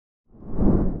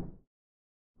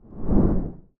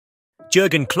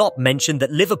Jurgen Klopp mentioned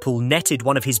that Liverpool netted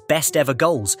one of his best ever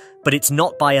goals, but it's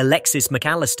not by Alexis Mac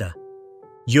Allister.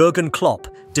 Jurgen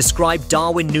Klopp described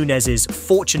Darwin Nunez's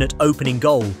fortunate opening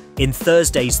goal in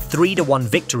Thursday's 3-1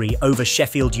 victory over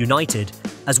Sheffield United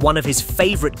as one of his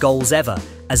favourite goals ever,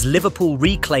 as Liverpool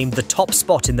reclaimed the top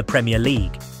spot in the Premier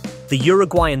League. The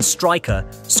Uruguayan striker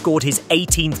scored his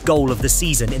 18th goal of the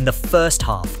season in the first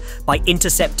half by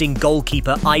intercepting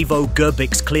goalkeeper Ivo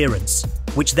Grbic clearance,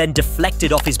 which then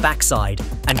deflected off his backside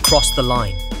and crossed the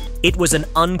line. It was an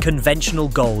unconventional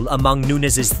goal among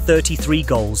Nunez's 33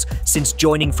 goals since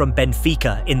joining from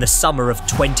Benfica in the summer of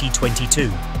 2022,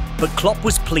 but Klopp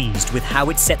was pleased with how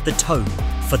it set the tone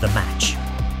for the match.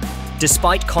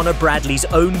 Despite Conor Bradley's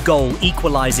own goal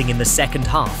equalizing in the second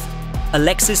half,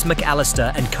 Alexis Mac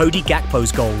Allister and Cody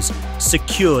Gakpo's goals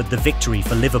secured the victory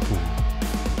for Liverpool.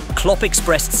 Klopp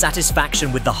expressed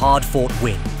satisfaction with the hard-fought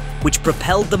win, which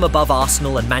propelled them above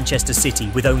Arsenal and Manchester City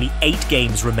with only 8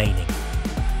 games remaining.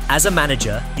 "As a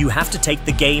manager, you have to take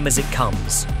the game as it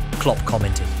comes," Klopp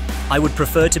commented. "I would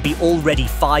prefer to be already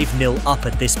 5-0 up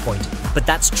at this point, but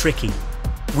that's tricky.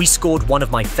 We scored one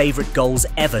of my favourite goals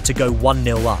ever to go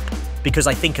 1-0 up, because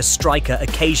I think a striker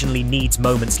occasionally needs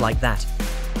moments like that.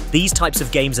 These types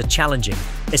of games are challenging,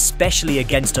 especially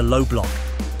against a low block,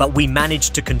 but we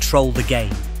managed to control the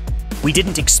game. We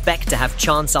didn't expect to have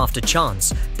chance after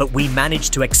chance, but we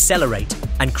managed to accelerate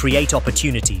and create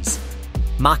opportunities.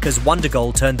 Mac's wonder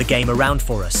goal turned the game around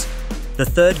for us. The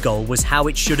third goal was how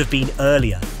it should have been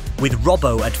earlier, with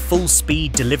Robbo at full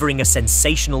speed delivering a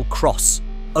sensational cross.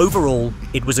 Overall,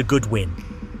 it was a good win."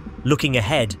 Looking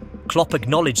ahead, Klopp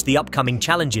acknowledged the upcoming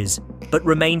challenges, but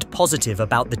remained positive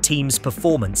about the team's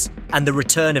performance and the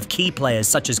return of key players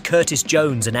such as Curtis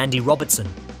Jones and Andy Robertson.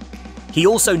 He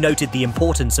also noted the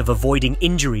importance of avoiding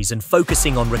injuries and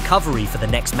focusing on recovery for the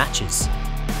next matches.